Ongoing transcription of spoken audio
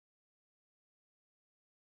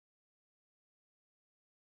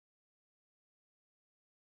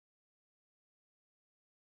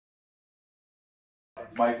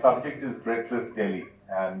My subject is Breathless Delhi,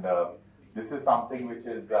 and this is something which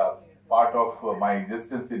is part of my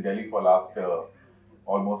existence in Delhi for last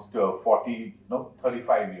almost 40, no,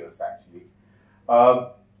 35 years actually. Uh,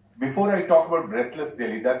 Before I talk about Breathless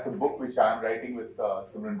Delhi, that's a book which I am writing with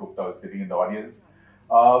Simran Gupta, who's sitting in the audience.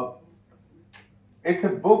 Uh, it's a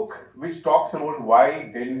book which talks about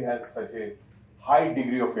why Delhi has such a high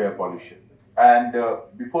degree of air pollution. And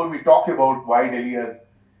before we talk about why Delhi has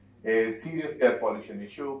a serious air pollution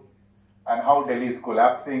issue and how Delhi is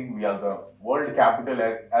collapsing, we are the world capital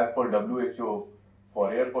as per WHO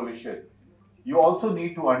for air pollution. You also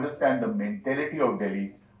need to understand the mentality of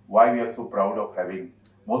Delhi, why we are so proud of having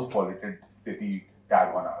most polluted city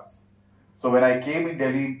tag on us. So when I came in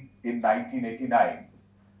Delhi in 1989,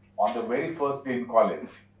 on the very first day in college,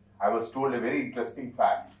 I was told a very interesting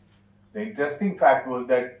fact. The interesting fact was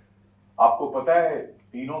that आपको पता है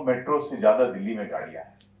तीनों metro से ज्यादा दिल्ली में गाड़ियां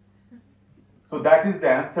हैं. So that is the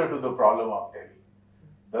answer to the problem of Delhi.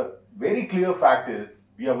 The very clear fact is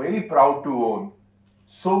we are very proud to own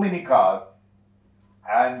so many cars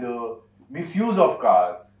and misuse of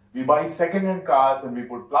cars. We buy second-hand cars and we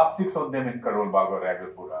put plastics on them in Karol Bagh or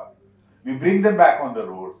Ragarpura. We bring them back on the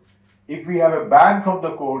road. If we have a ban from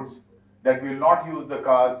the courts that we will not use the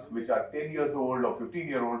cars which are 10 years old or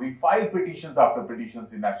 15-year-old, we file petitions after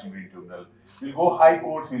petitions in National Green Tribunal. We'll go high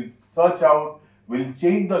courts, we'll search out, we'll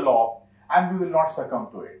change the law, and we will not succumb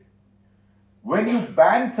to it. When you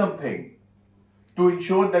ban something to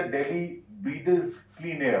ensure that Delhi breathes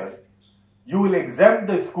clean air, you will exempt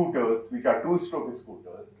the scooters, which are two-stroke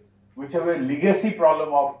scooters, which have a legacy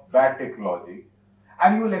problem of bad technology,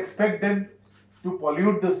 and you will expect them to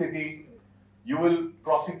pollute the city. You will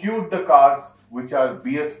prosecute the cars which are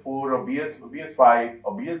BS4 or BS5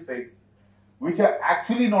 or BS6, which are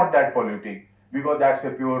actually not that polluting because that's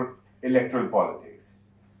a pure electoral politics.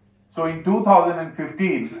 So in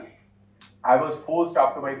 2015, I was forced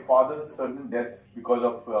after my father's sudden death because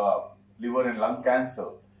of liver and lung cancer,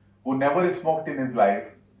 who never smoked in his life,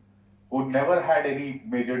 who never had any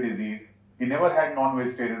major disease, he never had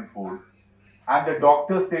non-vegetarian food, and the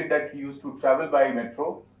doctor said that he used to travel by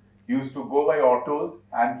metro, he used to go by autos,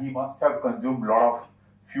 and he must have consumed a lot of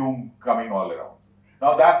fume coming all around.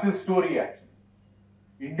 Now that's the story actually.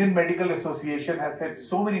 Indian Medical Association has said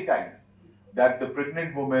so many times that the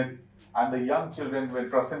pregnant women and the young children, when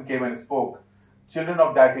Prasan came and spoke, children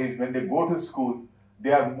of that age, when they go to school,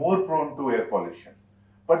 they are more prone to air pollution.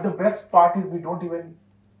 But the best part is we don't even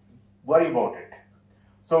worry about it.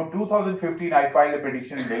 So 2015, I filed a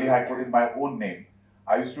petition in Delhi High Court in my own name.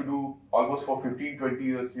 I used to do almost for 15, 20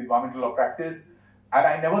 years environmental law practice, and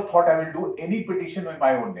I never thought I will do any petition in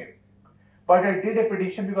my own name. But I did a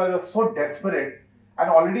petition because I was so desperate, and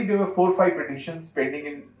already there were 4 or 5 petitions pending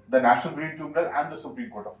in the National Green Tribunal and the Supreme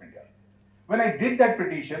Court of India. When I did that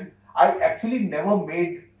petition, I actually never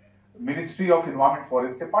made Ministry of Environment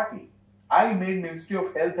Forest a party. I made Ministry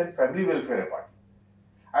of Health and Family Welfare a party.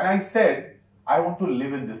 And I said, I want to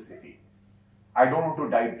live in this city. I don't want to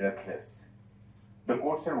die breathless. The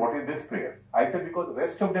court said, what is this prayer? I said, because the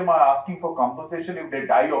rest of them are asking for compensation if they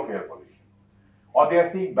die of air pollution. Or they are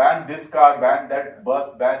saying, ban this car, ban that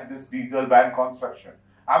bus, ban this diesel, ban construction.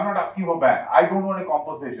 I'm not asking for ban. I don't want a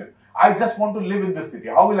compensation. I just want to live in this city.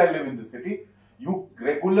 How will I live in this city? You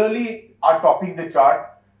regularly are topping the chart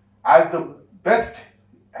as the best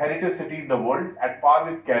heritage city in the world, at par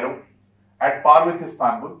with Cairo, at par with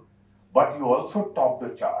Istanbul, but you also top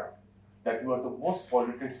the chart that you are the most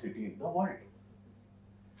polluted city in the world.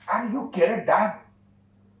 And you care a damn.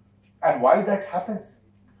 And why that happens?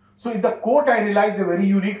 So in the court, I realized a very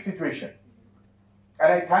unique situation.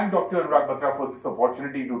 And I thank Dr. Anurag Batra for this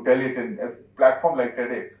opportunity to tell it in a platform like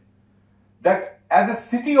TEDx, that as a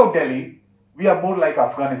city of Delhi, we are more like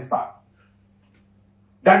Afghanistan.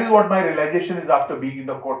 That is what my realization is after being in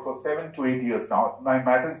the court for 7 to 8 years now. My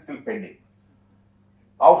matter is still pending.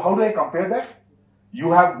 How do I compare that?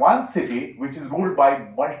 You have one city which is ruled by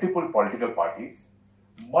multiple political parties,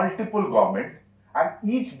 multiple governments, and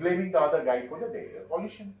each blaming the other guy for the air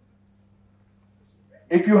pollution.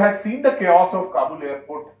 If you had seen the chaos of Kabul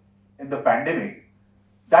airport in the pandemic,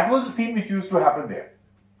 that was the scene which used to happen there.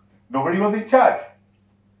 Nobody was in charge.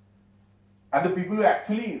 And the people were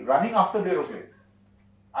actually running after the aeroplanes.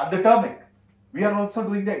 And the turning. We are also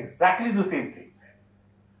doing exactly the same thing.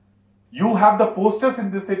 You have the posters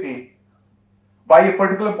in the city by a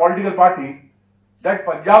particular political party that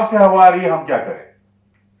Punjab se hawa aa rahi hai, hum kya kare?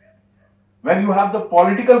 When you have the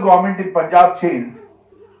political government in Punjab change,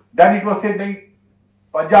 then it was said, nahi,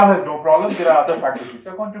 Punjab has no problem, there are other factors which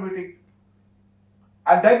are contributing.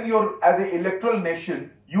 And then as an electoral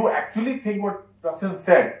nation, you actually think what Prasan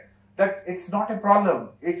said, that it's not a problem,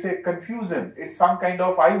 it's a confusion, it's some kind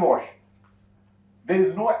of eyewash. There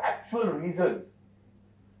is no actual reason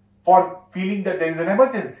for feeling that there is an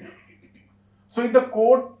emergency. So in the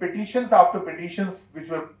court, petitions after petitions, which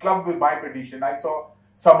were clubbed with my petition, I saw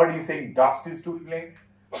somebody saying dust is to blame,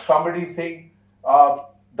 somebody saying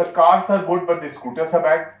the cars are good but the scooters are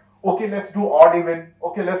bad. Okay, let's do odd even.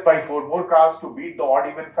 Okay, let's buy 4 more cars to beat the odd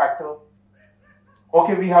even factor.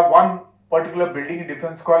 Okay, we have one particular building in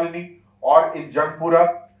Defense Colony or in Jangpura.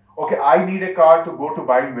 Okay, I need a car to go to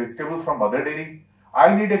buy vegetables from Mother Dairy.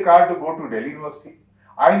 I need a car to go to Delhi University.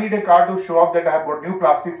 I need a car to show off that I have got new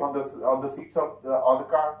plastics on the seats of the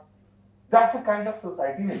car. That's the kind of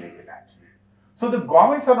society we live in actually. So the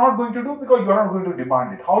governments are not going to do because you are not going to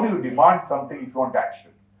demand it. How do you demand something if you want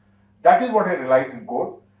action? That is what I realized in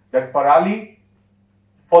court, that Parali,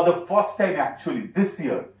 for the first time actually this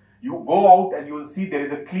year, you go out and you will see there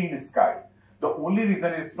is a clean sky. The only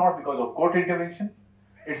reason is not because of court intervention,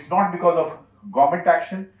 it's not because of government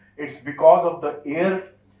action, it's because of the air,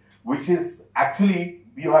 which is actually,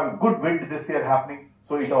 you have a good wind this year happening,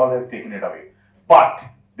 so it all has taken it away. But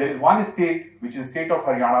there is one state, which is state of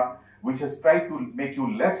Haryana, which has tried to make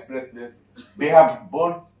you less breathless. They have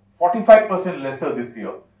burned 45% lesser this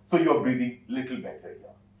year, so you are breathing little better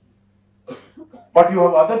here. But you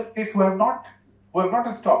have other states who have not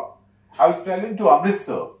stopped. I was traveling to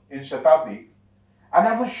Amritsar in Shatabdi, and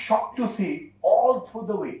I was shocked to see all through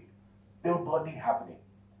the way there were burning happening,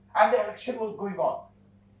 and the election was going on.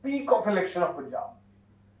 Peak of election of Punjab.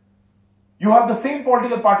 You have the same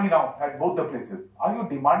political party now at both the places. Are you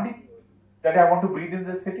demanding that I want to breathe in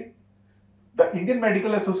this city? The Indian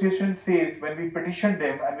Medical Association says, when we petition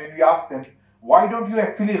them and when we ask them, why don't you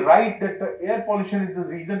actually write that the air pollution is the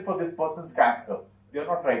reason for this person's cancer? They are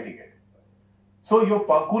not writing it. So you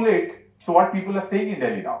percolate. So what people are saying in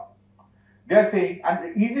Delhi now? They are saying, and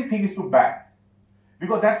the easy thing is to ban.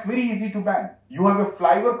 Because that's very easy to ban. You have a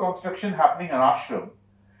flyover construction happening in Ashram,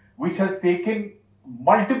 which has taken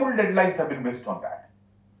multiple deadlines have been missed on that.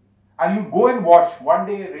 And you go and watch, one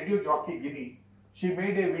day a radio jockey Guinea, she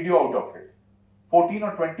made a video out of it. 14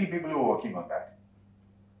 or 20 people were working on that.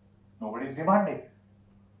 Nobody is demanding.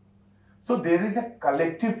 So there is a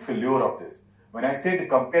collective failure of this. When I said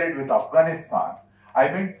compare it with Afghanistan, I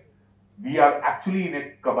meant we are actually in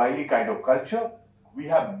a Kabaili kind of culture. We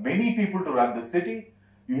have many people to run the city.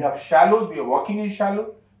 We have shallows, we are working in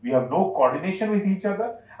shallow. We have no coordination with each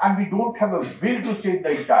other, and we don't have a will to change the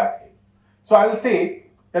entire thing. So I will say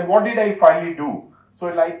that what did I finally do? So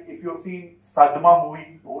like if you've seen Sadma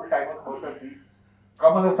movie, old timers must see,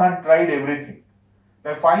 Kamal Hassan tried everything.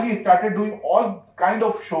 Then finally he started doing all kind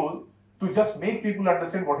of shows to just make people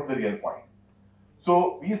understand what is the real point.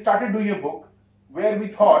 So we started doing a book where we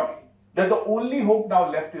thought that the only hope now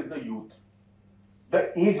left is the youth.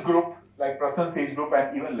 The age group, like Prasan's age group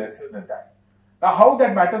and even lesser than that. Now how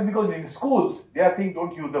that matters, because in schools, they are saying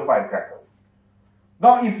don't use the firecrackers.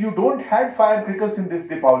 Now if you don't have firecrackers in this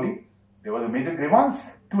Deepavali, there was a major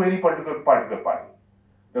grievance to any particular party.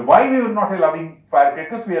 But why we were not allowing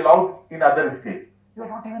firecrackers, we allowed in other states. You are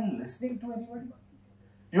not even listening to anybody.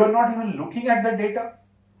 You are not even looking at the data.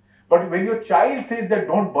 But when your child says that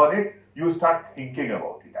don't burn it, you start thinking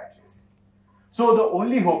about it at least. So the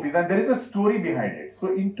only hope is, and there is a story behind it.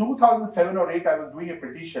 So in 2007 or 8, I was doing a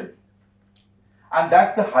petition. And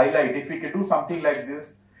that's the highlight. If we can do something like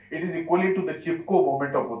this, it is equivalent to the Chipko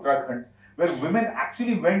movement of Uttarakhand, where women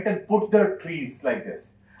actually went and put their trees like this.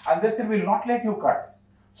 And they said, we'll not let you cut.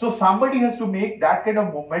 So somebody has to make that kind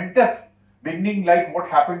of momentous beginning, like what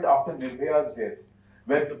happened after Nirbhaya's death,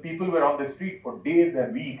 where the people were on the street for days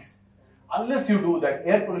and weeks. Unless you do that,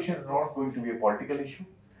 air pollution is not going to be a political issue,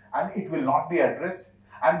 and it will not be addressed.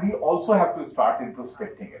 And we also have to start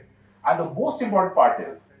introspecting it. And the most important part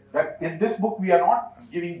is that in this book, we are not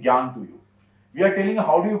giving gyan to you. We are telling you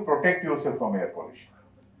how do you protect yourself from air pollution.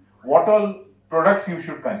 What all products you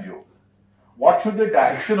should consume. What should the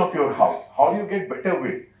direction of your house? How do you get better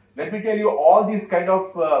wind? Let me tell you all these kind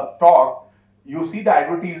of talk. You see the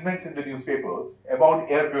advertisements in the newspapers about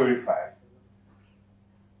air purifiers.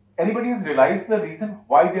 Anybody has realized the reason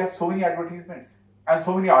why there are so many advertisements and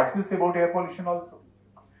so many articles about air pollution also?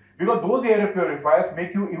 Because those air purifiers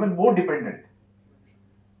make you even more dependent.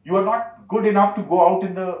 You are not good enough to go out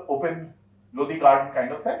in the open Lodi garden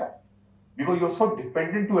kind of setup because you're so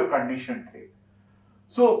dependent to a conditioned thing.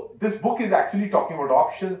 So this book is actually talking about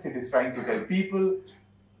options. It is trying to tell people,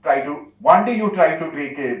 one day you try to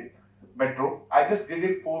take a metro. I just did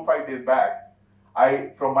it 4 or 5 days back.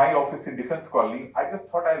 From my office in Defense Colony, I just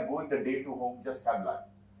thought I'll go in the day to home, just have lunch.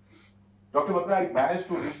 Dr. Batra, I managed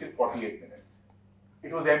to reach in 48 minutes.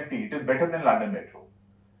 It was empty. It is better than London Metro.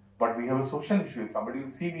 But we have a social issue. If somebody will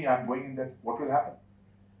see me, I'm going in that, what will happen?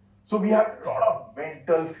 So we have a lot of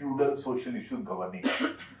mental, feudal, social issues governing us.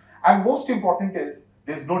 And most important is,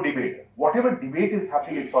 there's no debate. Whatever debate is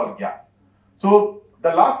happening, it's all gyan. So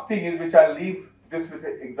the last thing is, which I'll leave this with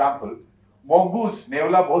an example, mongoose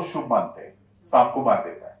नेवला बहुत शुभ मानते हैं, सांप को मार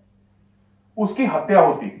देता है. उसकी हत्या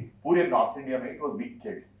होती थी पूरे नॉर्थ इंडिया में. It was being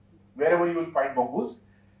killed. Wherever you will find mongoose,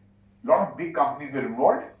 lot of big companies were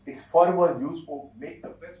involved. Its fur was used to make the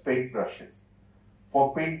best paint brushes.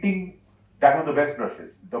 For painting, that was the best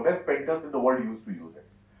brushes. The best painters in the world used to use it.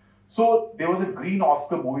 So there was a Green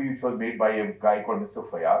Oscar movie which was made by a guy called Mr.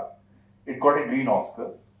 Fayaz. It got a Green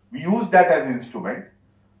Oscar. We used that as an instrument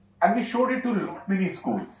and we showed it to many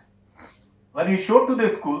schools. When we showed to the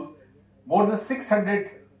schools, more than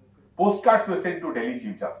 600 postcards were sent to Delhi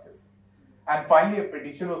Chief Justice. And finally a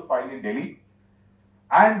petition was filed in Delhi.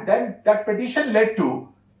 And then that petition led to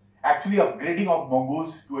actually upgrading of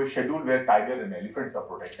mongoose to a schedule where tiger and elephants are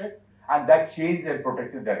protected. And that changed and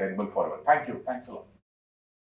protected that animal forever. Thank you. Thanks a lot.